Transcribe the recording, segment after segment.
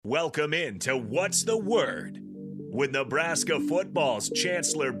Welcome in to What's the Word with Nebraska football's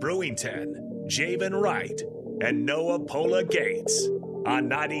Chancellor Brewington, Javen Wright, and Noah Pola Gates on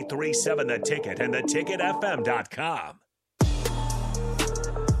 93.7 The Ticket and theticketfm.com.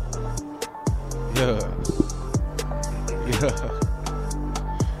 Yeah.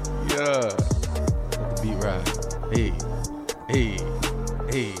 Let the beat ride. Hey.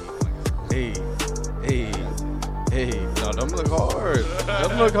 No, them look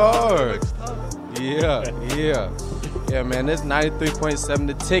hard. Yeah, man. This 93.7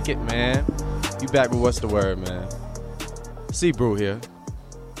 The Ticket, man. You back with What's the Word, man? C. Brew here.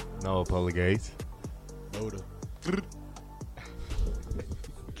 Noah Pola Gates. Buddha.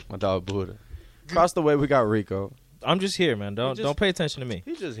 My dog Buddha. Across the way, we got Rico. I'm just here, man. Don't pay attention to me.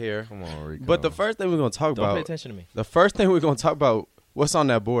 He's just here. Come on, Rico. But the first thing we're going to talk Don't about. pay attention to me. The first thing we're going to talk about, what's on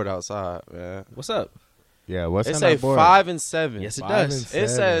that board outside, man? What's up? Yeah, what's It on say that board? 5 and 7. Yes, it 5 does. and It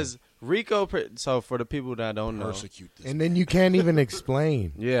 7. says Rico. So for the people that don't know, Persecute this. And then you can't even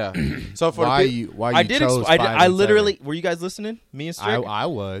explain yeah. So for why the you I did. chose I 5 I and literally. Were you guys listening? Me and 7. Strick. I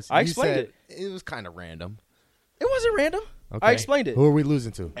was. I You explained said it. It was kind of random. It wasn't random. Okay. I explained it. Who are we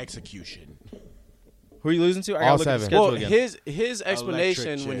losing to? Execution. Who are you losing to? I All gotta look at the 7. schedule well, again. his explanation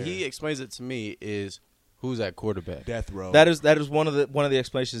Electric when chair. he explains it to me is who's at quarterback. Death row. That is one of the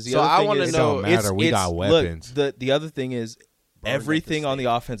explanations. The So other I thing wanna is, It don't know- matter. We got weapons. Look, the other thing is Burning up everything the on the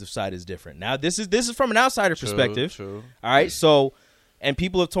state. offensive side is different. Now this is from an outsider perspective. True. All right, so and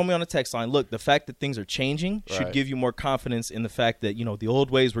people have told me on the text line, look, the fact that things are changing should Right. give you more confidence in the fact that the old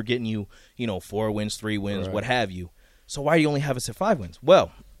ways were getting you 4 wins, 3 wins, Right. what have you. So why do you only have us at 5 wins?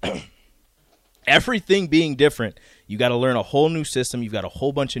 Well. Everything being different, you got to learn a whole new system. You've got a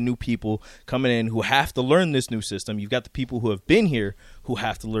whole bunch of new people coming in who have to learn this new system. You've got the people who have been here who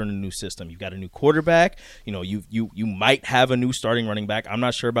have to learn a new system. You've got a new quarterback. You might have a new starting running back. I'm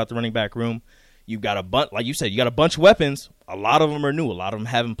not sure about the running back room. You've got a bunch, like you said, you got a bunch of weapons. A lot of them are new. A lot of them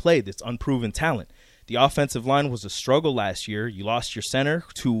haven't played. It's unproven talent. The offensive line was a struggle last year. You lost your center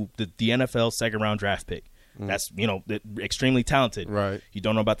to the NFL second-round draft pick. That's, extremely talented. Right. You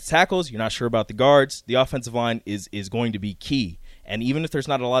don't know about the tackles. You're not sure about the guards. The offensive line is going to be key. And even if there's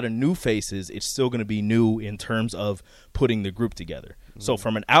not a lot of new faces, it's still going to be new in terms of putting the group together. So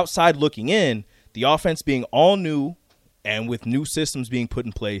from an outside looking in, the offense being all new and with new systems being put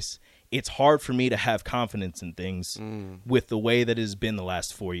in place, it's hard for me to have confidence in things with the way that it has been the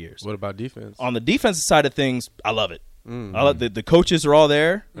last 4 years. What about defense? On the defensive side of things, I love it. I love the coaches are all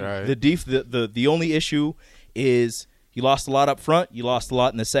there. Right. The only issue is you lost a lot up front. You lost a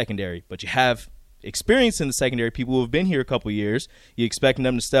lot in the secondary, but you have experience in the secondary. People who have been here a couple of years. You expecting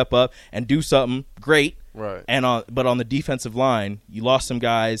them to step up and do something great. Right. But on the defensive line, you lost some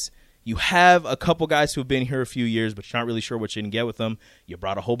guys. You have a couple guys who have been here a few years, but you're not really sure what you're going to get with them. You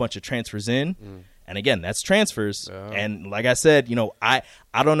brought a whole bunch of transfers in. And again, that's transfers. Yeah. And like I said, I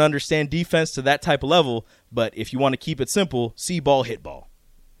don't understand defense to that type of level, but if you want to keep it simple, see ball, hit ball.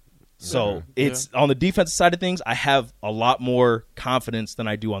 So it's on the defensive side of things, I have a lot more confidence than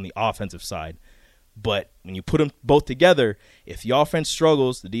I do on the offensive side. But when you put them both together, if the offense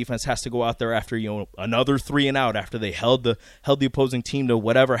struggles, the defense has to go out there after another 3 and out after they held the opposing team to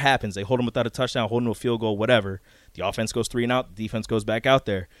whatever happens. They hold them without a touchdown, hold them to a field goal, whatever. The offense goes 3 and out, the defense goes back out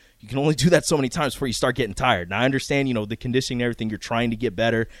there. You can only do that so many times before you start getting tired. Now I understand, the conditioning and everything. You're trying to get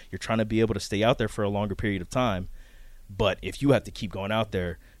better. You're trying to be able to stay out there for a longer period of time. But if you have to keep going out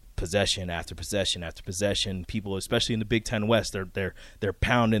there, possession after possession after possession, people, especially in the Big Ten West, they're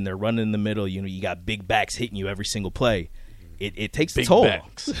pounding, they're running in the middle. You got big backs hitting you every single play. It takes a toll.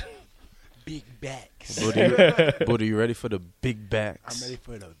 Big backs. Buddha, you ready for the big backs? I'm ready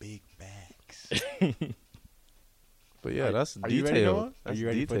for the big backs. But yeah, that's Are you ready, detailed. Noah? Are That's you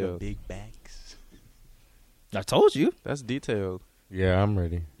ready for the detailed. big backs? I told you. That's detailed. Yeah, I'm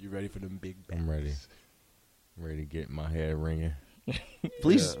ready. You ready for them big backs? I'm ready. I'm ready to get my head ringing.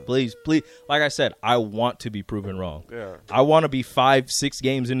 Please. Like I said, I want to be proven wrong. Yeah. I want to be 5-6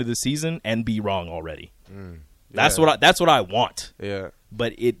 games into the season and be wrong already. That's Yeah. what I want. Yeah.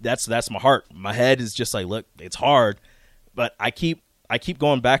 But that's my heart. My head is just like, look, it's hard, but I keep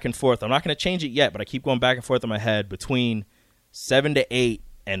going back and forth. I'm not going to change it yet, but I keep going back and forth in my head between 7 to 8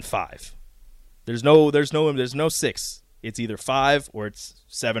 and 5. There's no 6. It's either 5 or it's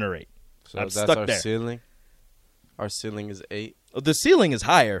 7 or 8. So I'm that's stuck our there. ceiling. Our ceiling is 8. The ceiling is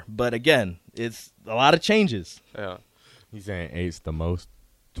higher, but again, it's a lot of changes. Yeah. He's saying 8's the most.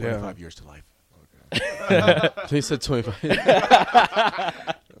 25 years to life. He said 25.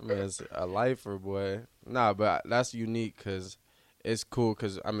 Man, it's a lifer, boy. Nah, but that's unique because it's cool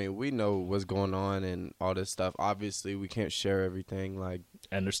because, I mean, we know what's going on and all this stuff. Obviously, we can't share everything.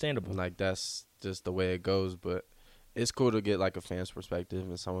 Understandable. Like, that's just the way it goes. But it's cool to get, like, a fan's perspective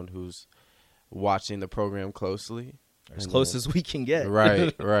and someone who's watching the program closely. As close as we can get.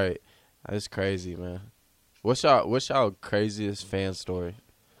 Right, right. That's crazy, man. What's y'all craziest fan story?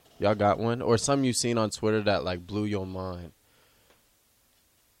 Y'all got one? Or something you seen on Twitter that, like, blew your mind?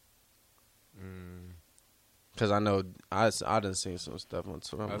 Because I know I done seen some stuff on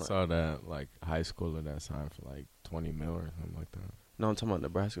Twitter. I saw that, like, high schooler that signed for, like, 20 mil or something like that. No, I'm talking about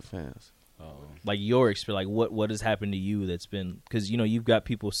Nebraska fans. Like your experience, like what has happened to you that's been, because you've got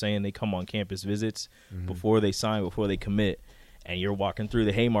people saying they come on campus visits before they sign, before they commit, and you're walking through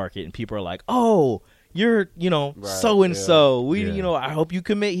the Haymarket and people are like, oh, you're so and so, we I hope you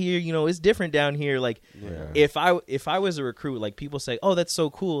commit here, it's different down here. Like if I was a recruit, like people say, oh, that's so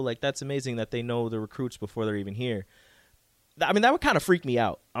cool, like that's amazing that they know the recruits before they're even here. I mean, that would kind of freak me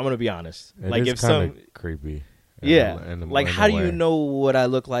out, I'm gonna be honest. Like if some creepy. Yeah, like how do you know what I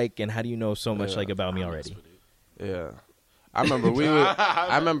look like, and how do you know so much like about me already? Yeah, I remember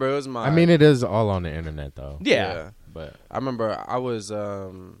I remember it was my. I mean, it is all on the internet though. Yeah, but I remember I was.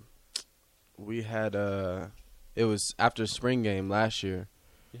 We had it was after spring game last year.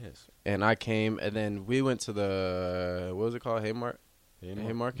 Yes. And I came, and then we went to the what was it called, Haymarket? Yeah,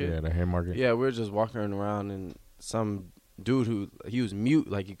 the Haymarket. Yeah, we were just walking around, and some dude he was mute,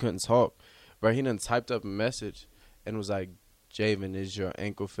 like he couldn't talk, but he done typed up a message. And was like, Javen, is your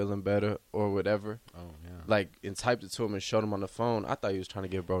ankle feeling better or whatever? Oh, yeah. Like, and typed it to him and showed him on the phone. I thought he was trying to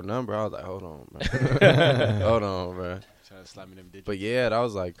give bro a number. I was like, hold on, man. Hold on, bro. Trying to slap me them digits. But, yeah, that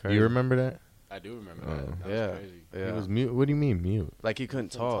was, like, crazy. You remember that? I do remember that. That was crazy. Yeah. He was mute. What do you mean mute? Like, he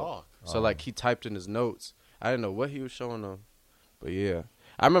couldn't talk. So, like, he typed in his notes. I didn't know what he was showing them. But, yeah.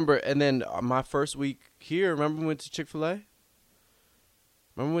 I remember, and then my first week here, remember we went to Chick-fil-A?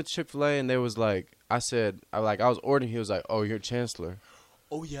 Remember we went to Chick-fil-A and there was, like, I was ordering. He was like, "Oh, you're Chancellor."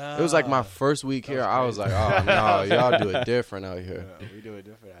 Oh yeah. It was like my first week here. I was like, "Oh no, y'all do it different out here." Yeah, we do it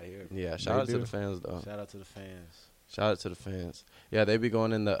different out here. Yeah, shout out to the fans though. Shout out to the fans. Shout out to the fans. Yeah, they be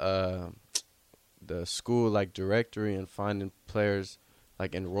going in the school like directory and finding players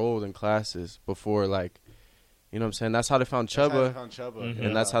like enrolled in classes before like, you know what I'm saying? That's how they found Chuba. Mm-hmm.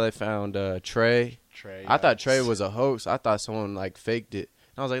 And that's how they found Trey. I thought Trey was a hoax. I thought someone like faked it.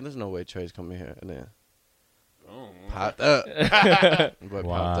 I was like, there's no way Trey's coming here. And then popped up. But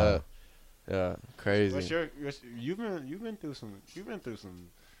wow. Popped up. Yeah, crazy. You've been through some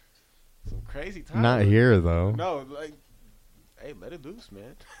crazy times. Not here though. No, like, hey, let it loose,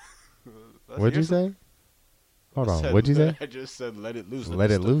 man. What'd you say? Hold on. What'd you say? I just said let it loose.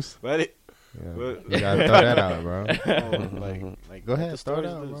 Let it loose. Let it. Yeah. You gotta throw that out, bro. Like, go ahead, throw it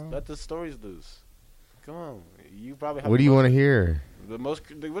out, loose. bro. Let the stories loose. Come on, you probably. What do you want to hear?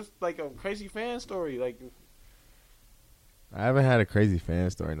 What's like a crazy fan story? Like, I haven't had a crazy fan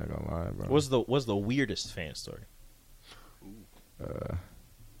story. Not gonna lie, bro. What's the weirdest fan story?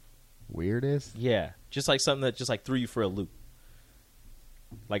 Weirdest? Yeah, just like something that just like threw you for a loop.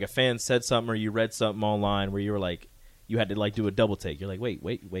 Like a fan said something or you read something online where you were like, you had to like do a double take. You're like, wait,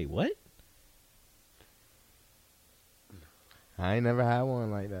 what? I ain't never had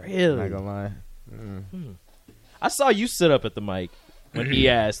one like that. Really? Not gonna lie. I saw you sit up at the mic when he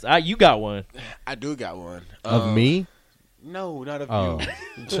asked. You got one. I do got one. Of me? No, not of you.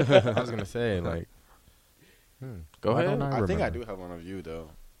 I was gonna say like. Go ahead. I think I do have one of you though.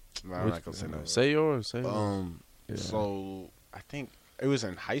 No, I'm not gonna say no. Say yours. Say yours. Yeah. So I think it was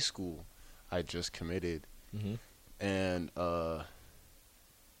in high school. I just committed, and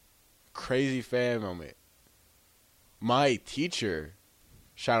crazy fan moment. My teacher,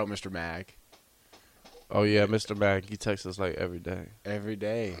 shout out Mr. Mag. Oh yeah, Mr. Mag. He texts us like every day. Every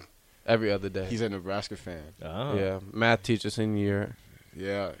day. Every other day. He's a Nebraska fan. Oh. Yeah, math teacher senior year.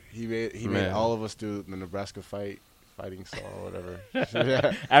 Yeah, he made all of us do the Nebraska fighting song or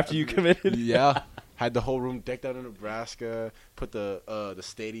whatever. After you committed? Yeah. Had the whole room decked out in Nebraska. Put the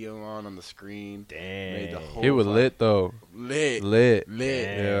stadium on the screen. Damn. Made the whole He was lit though. Lit. Damn.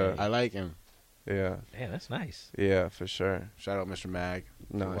 Yeah. I like him. Yeah. Damn, that's nice. Yeah, for sure. Shout out Mr. Mag.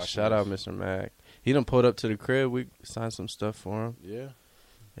 No, shout out Mr. Mag. He done pulled up to the crib. We signed some stuff for him. Yeah.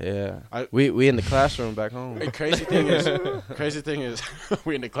 Yeah. We in the classroom back home. Hey, crazy thing is,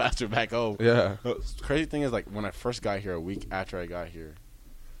 we in the classroom back home. Yeah. Crazy thing is, like, when I first got here, a week after I got here,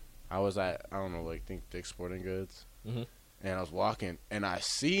 I was at, I don't know, like, think Dick's Sporting Goods. And I was walking, and I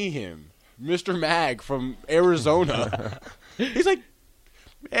see him, Mr. Mag from Arizona. He's like,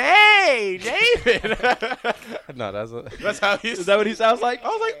 hey, David. No, that's how he's. Is that what he sounds like? I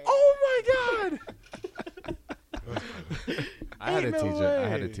was like, oh my god. I had a Ain't no teacher. I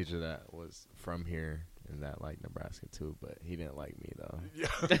had a way. teacher that was from here and that liked Nebraska too, but he didn't like me though.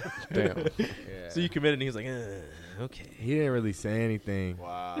 Damn. Yeah. So you committed, and he was like, okay. He didn't really say anything.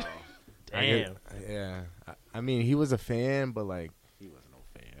 Wow. I get- Damn. Yeah. I mean, he was a fan, but like He wasn't no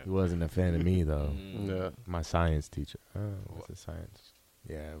fan. he wasn't a fan of me though. Yeah. My science teacher. Was it science?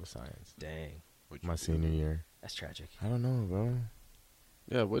 Yeah, it was science. Dang. My senior year. That's tragic. I don't know, bro.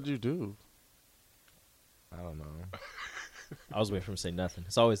 Yeah, what'd you do? I don't know. I was waiting for him to say nothing.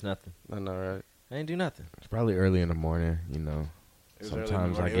 It's always nothing. I know, right? I didn't do nothing. It's probably early in the morning, you know. It was early in the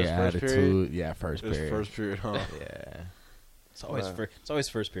Sometimes I morning. It get was first attitude. period? Yeah, first It was period. first period, huh? Yeah. It's always Wow. it's always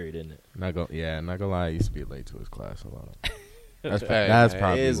first period, isn't it? Not gonna lie, I used to be late to his class a lot. That's, Hey, that's man,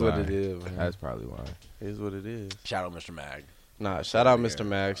 probably it is why. what it is, man. That's probably why. It is what it is. Shout out Mr. Mag. Nah, shout out Mr.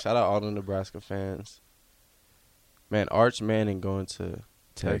 Mag. Shout out all the Nebraska fans. Man, Arch Manning going to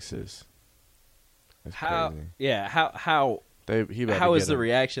Texas. That's How? crazy. Yeah. How He about how to is get the a,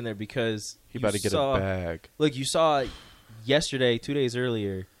 reaction there? Because He about to you get saw, a bag. Look, you saw yesterday, 2 days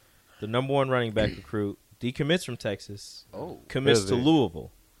earlier, the number one running back recruit decommits from Texas, Oh. commits to Really?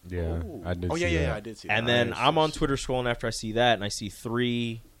 Louisville. Yeah, I did. Oh, yeah, see yeah, that. I did see that. And then Nice. I'm on Twitter scrolling after I see that, and I see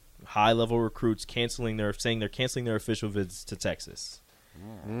 3 high-level recruits saying they're canceling their official visits to Texas.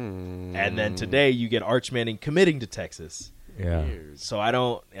 Mm. And then today you get Arch Manning committing to Texas. Yeah. Weird. So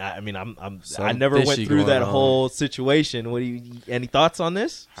I mean, I Something never went fishy through going that on. whole situation. What do you? Any thoughts on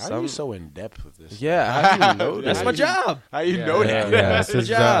this? How are Some- you so in depth with this? Yeah, how do you know that? That's my job. How you Yeah, know yeah, that? yeah. That's That's my his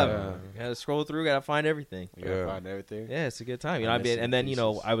job. job. Gotta scroll through. Gotta find everything. You gotta Yeah. find everything. Yeah, it's a good time. You know, I I miss mean, some and then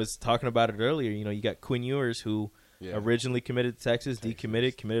pieces. I was talking about it earlier. You know, you got Quinn Ewers who Yeah. originally committed to Texas,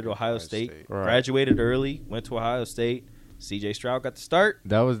 decommitted, committed to Ohio Ohio State, State. Right. graduated early, went to Ohio State. C.J. Stroud got the start.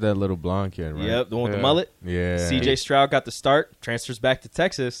 That was that little blonde kid, right? Yep, the one with the Yeah. mullet. Yeah. C.J. Stroud got the start, transfers back to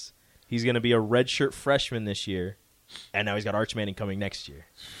Texas. He's going to be a redshirt freshman this year, and now he's got Arch Manning coming next year.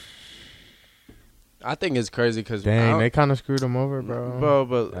 I think it's crazy because Dang, they kind of screwed him over, bro.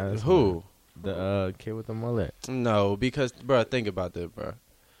 but That's who? The kid with the mullet. No, because bro, think about that, bro.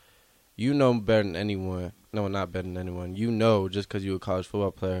 You know better than anyone. No, not better than anyone. You know just because you're a college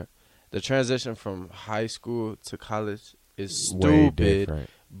football player, the transition from high school to college is Way stupid. different.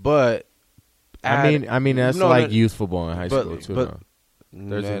 But I mean that's No, like no, youth football in high but- school too. but- though.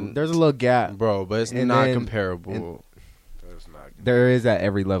 man, There's a little gap. bro, but it's and not then- comparable. That's not. There is at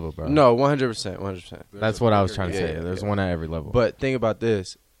every level, bro. No, 100%, 100%. That's what I was trying to Yeah, say. yeah, There's yeah. one at every level. But think about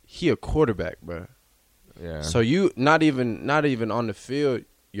this: he a quarterback, bro. yeah. So you not even on the field,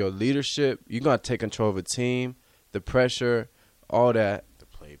 your leadership, you gotta take control of a team, the pressure, all that, The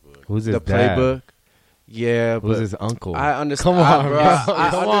playbook. who's his the dad? playbook. Yeah, Who's but his uncle? I understand. Come on, bro. bro. I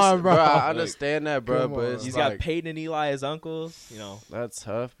Come on, bro. I understand that, bro. Come But on. it's He's like, got Peyton and Eli as uncles. You know, that's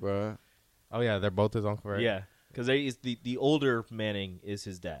tough, bro. Oh yeah, they're both his uncle, right? yeah, because the older Manning is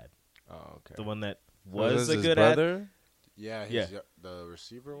his dad, Oh okay. the one that Was was this a his good brother? Yeah, Yeah. the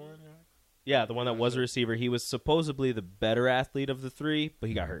receiver one. Yeah, the one that was a receiver. He was supposedly the better athlete of the 3, but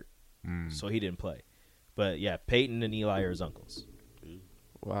he got hurt, Mm. so he didn't play. But yeah, Peyton and Eli are his uncles.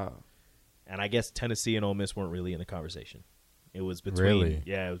 Wow. And I guess Tennessee and Ole Miss weren't really in the conversation. It was between Really?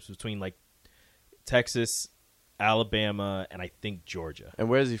 yeah, it was between like Texas, Alabama, and I think Georgia. And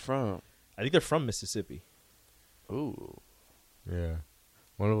where's he from? I think they're from Mississippi. Ooh. Yeah.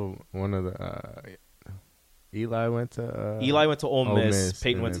 One of the Eli went to Eli went to Ole Ole Miss. Miss,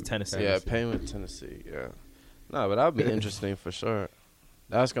 Peyton and went to then Tennessee. Yeah, Payne went to Tennessee. Yeah. No, but that'll be interesting for sure.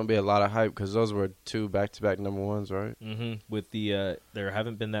 That's gonna be a lot of hype because those were 2 back-to-back number ones, right? Mm-hmm. With the there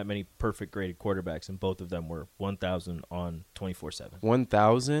haven't been that many perfect graded quarterbacks, and both of them were 1,000 on 24/7.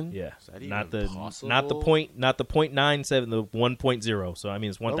 1,000. Yeah, Is that not even the possible? not the point, not the 0.97, the 1.0. So I mean,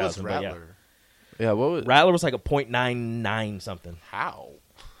 it's What was 1,000. But yeah, Rattler? Yeah. What was? Rattler was like a 0.99 something. How?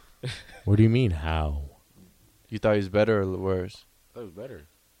 What do you mean how? You thought he was better or worse? That was better.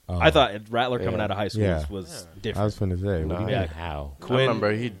 Oh. I thought Rattler coming Yeah. out of high school Yeah. was I different. was finna say. What do you Nah. mean Yeah. how? I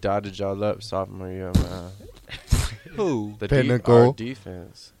remember he dotted y'all up sophomore year, man. Who? The Pinnacle. our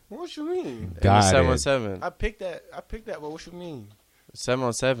defense. What you mean? In the Got 7-on-7. I picked that. But what you mean?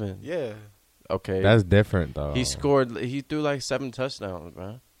 7-on-7. Yeah. Okay. That's different though. He scored. He threw like 7 touchdowns,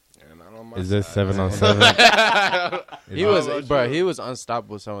 man. And not on my Is this side. 7-on-7? He Oh, was, that's bro. true. He was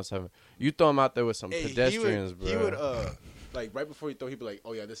unstoppable. 7-on-7. You throw him out there with some Hey, pedestrians, he would, bro. like right before he throw, he'd be like,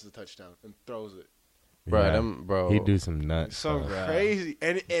 "Oh yeah, this is a touchdown," and throws it. Bro, Yeah. them, bro. He do some nuts. So stuff. crazy,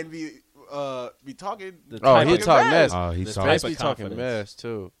 and be talking. The Oh, type he of- talk mess. Oh, he This saw type Especially of talking confidence. mess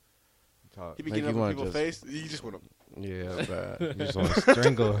too. He be Like getting you up in wanna people's just- face. You just want to. Yeah, bro. You just want to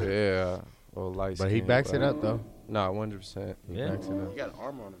strangle. Yeah. Well, light But he skin, backs bro. it up though. Nah, 100%. He Yeah. backs it up. You got an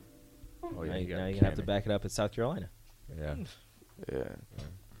arm on him. Oh now, he now got you're a gonna have to cannon. back it up at South Carolina. Yeah. Yeah.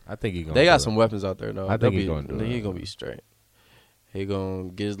 I think he gonna. They do got it. some weapons out there though. I think he gonna do He it. gonna be straight. He gonna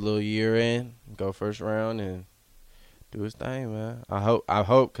get his little year in, go first round, and do his thing, man. I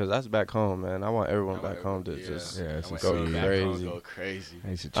hope, because that's back home, man. I want everyone back home to just. Yeah, it's I want go everyone back crazy. home, Go crazy. I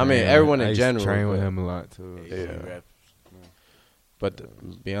used to I mean, train- everyone in I used to general, train with but- him a lot too. Yeah. But to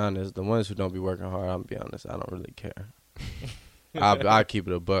be honest, the ones who don't be working hard, I'm be honest, I don't really care. I keep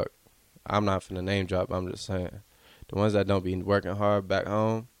it a buck. I'm not finna name drop. I'm just saying, the ones that don't be working hard back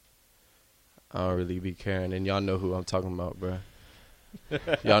home, I don't really be caring. And y'all know who I'm talking about, bro.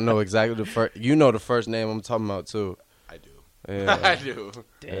 Y'all know exactly the first. You know the first name I'm talking about too. I do. Yeah, I do.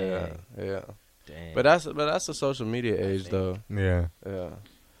 yeah, yeah. Damn. But that's the social media age though. Yeah, Yeah,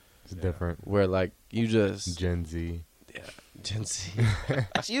 it's different. where like you just Gen Z. Gen Z.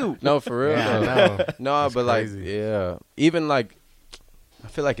 That's you. No, for real. Yeah, I though. know. No, It's but crazy. like, yeah, even like, I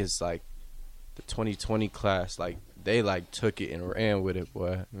feel like it's like the 2020 class. Like they like took it and ran with it,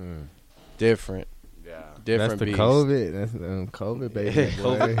 boy. Different, Yeah. That's different. the beast. COVID. That's the COVID baby.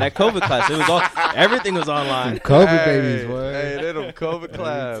 boy. That COVID class, it was all everything was online. COVID babies, boy. Hey, they them COVID Let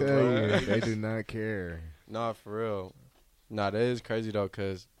class, me tell boy. you, they do not care. Nah, for real. Nah, that is crazy though,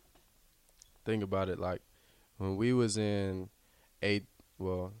 cause think about it. Like when we was in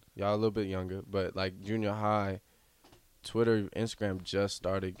well, y'all a little bit younger, but like junior high, Twitter, Instagram just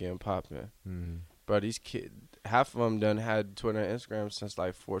started getting popping. Mm. Bro, these kids, half of them done had Twitter and Instagram since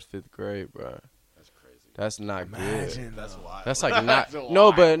like 4th, 5th grade, bro. That's crazy. That's not good. That's wild. That's like not. That's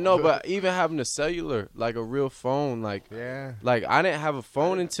No, wild. but even having a cellular, like a real phone, like Yeah. I didn't have a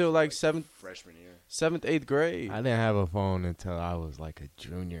phone until like seventh, freshman year. 8th grade. I didn't have a phone until I was like a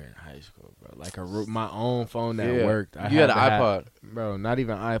junior in high school, bro. Like my own phone that Yeah. worked. You had an to have- iPod. bro. Not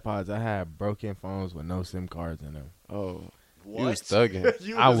even iPods. I had broken phones with no SIM cards in them. Oh, What? you was thugging.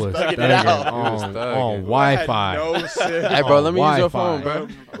 You I was thugging thugging it out. on thugging. Wi-Fi. No shit. Hey, bro, On let me use your Wi-Fi. phone, bro.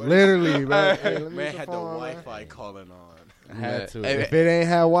 Literally, bro. Hey, let me Man use your had the phone, man. Wi-Fi calling on. I had to. Hey, If it ain't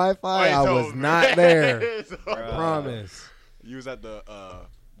had Wi-Fi, It's I was over. not there. It's over. Promise. You was at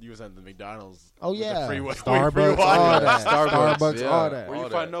the McDonald's. Oh with the yeah. free Starbucks, Wi-Fi. all that. Starbucks, Starbucks, yeah. all that. Where you All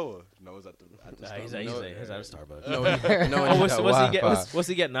find that. Noah? Noah's at the Nah, he's Starbucks. at a Starbucks. No, Oh, what's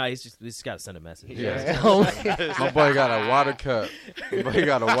he getting? Nah, he's just got to send a message. Yeah. Oh, My boy got a water cup. My boy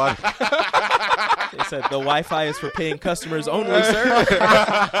got a water cup. They said the Wi-Fi is for paying customers only, sir.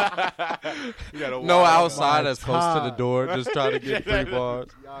 You got a No Wi-Fi. outside as close to the door. Just trying to get free bars.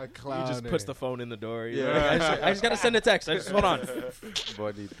 Y'all He clowning. just puts the phone in the door. you Yeah. know? I just got to send a text. Hold on.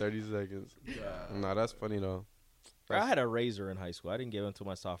 Boy, need 30 seconds. Nah, that's funny though. Bro, I had a Razor in high school. I didn't get it until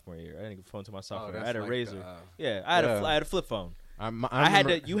my sophomore year. I didn't get a phone until my sophomore year. I had a Razor. Yeah, I had a flip phone. I had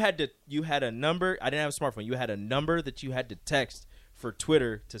to. You had a number. I didn't have a smartphone. You had a number that you had to text for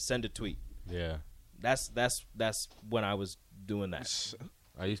Twitter to send a tweet. Yeah. That's when I was doing that.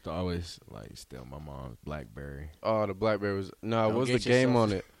 I used to always like steal my mom's BlackBerry. Oh, the BlackBerry was no. Don't What was the get game yourself-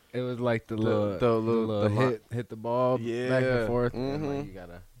 on it? It was like the the little hit the ball back Yeah. and forth. And, Mhm. like, you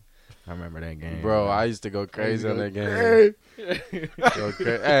gotta. I remember that game, Bro, man. I used to go crazy on that game. Crazy.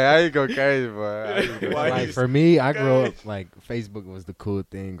 Hey, I used to go crazy, boy. I used to go Why crazy. Like for me, I grew up like Facebook was the cool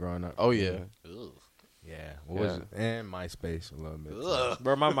thing growing up. Oh yeah. Yeah. What was it? And MySpace a little bit. too.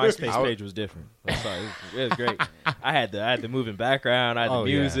 Bro, my MySpace page was different. I'm sorry, it was great. I had the moving background. I had the Oh,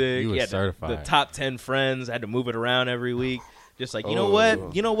 yeah. music. You was had the certified. top 10 friends. I had to move it around every week. Just like you know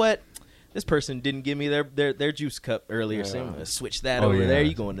Oh. what. This person didn't give me their juice cup earlier, so I'm gonna switch that Oh, over yeah. there.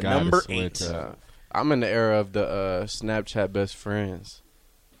 You going to Gotta number switch 8? up. I'm in the era of the Snapchat best friends,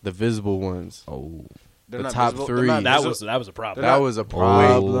 the visible ones. Oh. They're The not top visible- three. they're not That visible- was a problem. That was a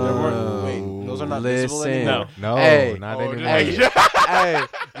problem. Wait, those are not visible Listen. anymore? No, Hey. not Oh, anymore. Hey, hey,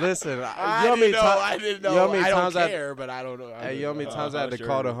 listen. You know how many times? I didn't know. You know how many I don't times I- care, but I don't know. Hey, you know how many times I had to sure.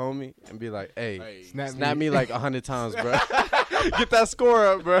 call the homie and be like, "Hey, Hey, snap me like 100 times, bro. Get that score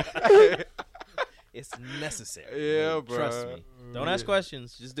up, bro." It's necessary. Yeah, Trust bro. me. Don't ask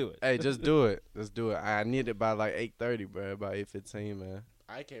questions. Just do it. Hey, just do it. Just do it. I need it by like 8:30, bro. By 8:15, man.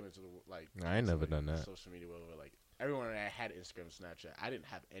 I came into the I ain't never done that. social media world where like everyone had Instagram, Snapchat. I didn't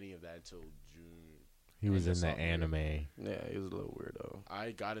have any of that until June. He was in That's the all weird. anime. Yeah, he was a little weirdo.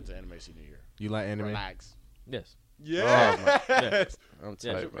 I got into anime senior year. You like anime? Relax. Yes. Yes. I'm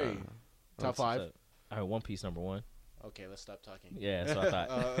Yeah. tight, Hey, man. Top five. So, all right, One Piece number 1. Okay, let's stop talking. Yeah, that's what I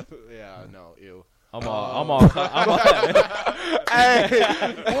thought. Yeah, no, ew. I'm all. Hey,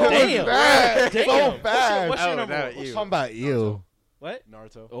 Damn. Bad. Damn. So bad. What's your Oh, number that one? ew. Talking about you. What?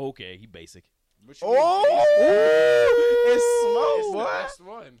 Naruto. Okay, he basic. Which one is it's basic? smoke, boy. It's the best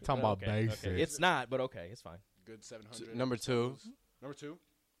one. Talking about Okay, basic. okay. It's not, but okay, it's fine. Good 700. Number 2. Number 2.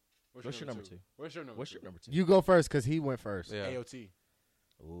 What's your number two? What's your number What's two? your number two? You go first because he went first. Yeah. AOT.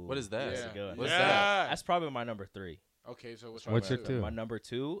 Ooh, What is that? That's a Yeah. good one. What's Yeah. that? That's probably my number 3. Okay, so what's What's your your 2? My number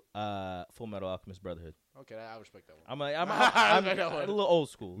 2, Full Metal Alchemist Brotherhood. Okay, I respect that one. I'm I like that a one. little old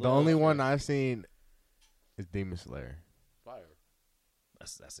school. The only one I've seen is Demon Slayer. Fire.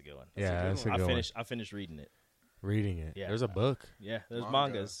 That's a good one. Yeah, that's a good one. I finished reading it. Reading it. Yeah. There's a book. Yeah, there's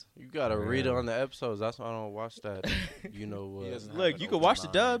Manga. mangas. You gotta read it Yeah. on the episodes. That's why I don't watch that. You know what? doesn't have Look, an you can open watch the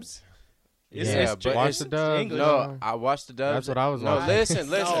mind. dubs. Yeah, but watch it's the dubs. English. No, I watched the dubs. That's what I was No, watching. listen.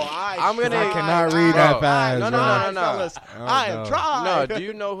 I'm gonna. I cannot read that Bro, fast. no, bro. no. I am dry. No, do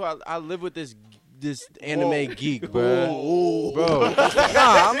you know who I live with this anime geek, bro? Bro, nah,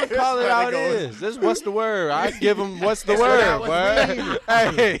 I'm gonna call it how it is. This what's the word? I give him what's the word, bro?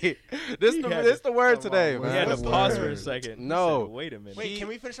 Hey, this the word today, on, We man. had to What's the pause for word? a second. No. He said, wait a minute. Wait, can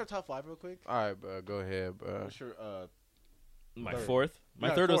we finish our top 5 real quick? All right, bro, go ahead, bro. What's your My third. fourth. My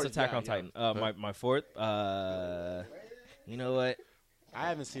Yeah, third was fourth, Attack yeah, on yeah. Titan. My fourth. You know what? I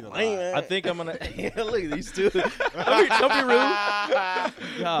haven't seen a lot. I think I'm gonna look at these two. Don't be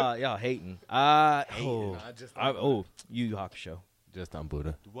rude. Y'all hating. Yu Yu Hakusho. Just on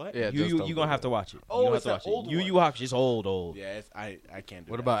Buddha. What? Yeah, You gonna have to watch it. Oh, you it's have to that watch old it. Yu one. Yu Hakusho. It's old. Yeah, I can't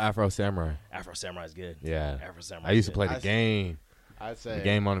do What that. about Afro Samurai? Afro Samurai is good. Yeah. Afro Samurai. I used to is play good. the game. I'd say The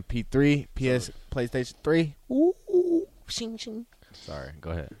game on the P3, PS, PlayStation 3. Ooh, shing, shing. Sorry,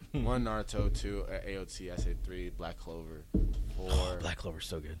 go ahead. 1 Naruto, 2 AOT, I say 3 Black Clover, 4 Black Clover's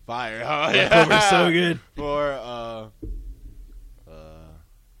so good. Fire. Black Clover's so good. 4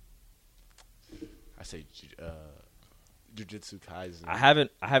 I say Jujutsu Kaisen. I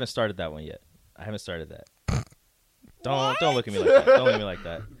haven't started that one yet. I haven't started that. Don't look at me like that. Don't look at me like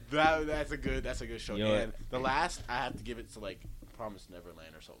that. That's a good show. You know And the last I have to give it to like Promised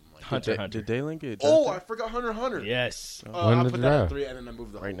Neverland or something like that. Hunter x Hunter. Did they link it? Oh, I forgot Hunter x Hunter. Yes. When I'll did put it that at have? 3 and then I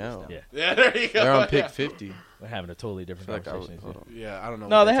move the Right whole now. list Yeah. down. Yeah, there you go. They're on pick Yeah. 50. We're having a totally different I feel like conversation. hold on. Yeah, I don't know.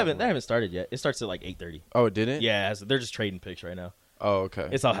 No, what they they're haven't. talking They haven't started yet. It starts at like 8:30. Oh, did it? Yeah, they're just trading picks right now. Oh, okay.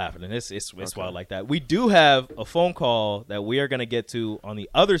 It's all happening. It's Okay. wild like that. We do have a phone call that we are going to get to on the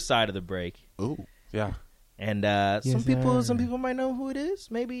other side of the break, Ooh. Yeah. and Yes, some sir. people might know who it is.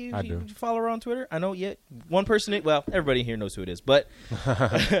 Maybe if I you do. follow her on Twitter. I know yet one person. Well, everybody here knows who it is. But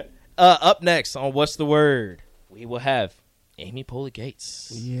up next on What's the Word, we will have Amy Poehler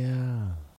Gates. Yeah.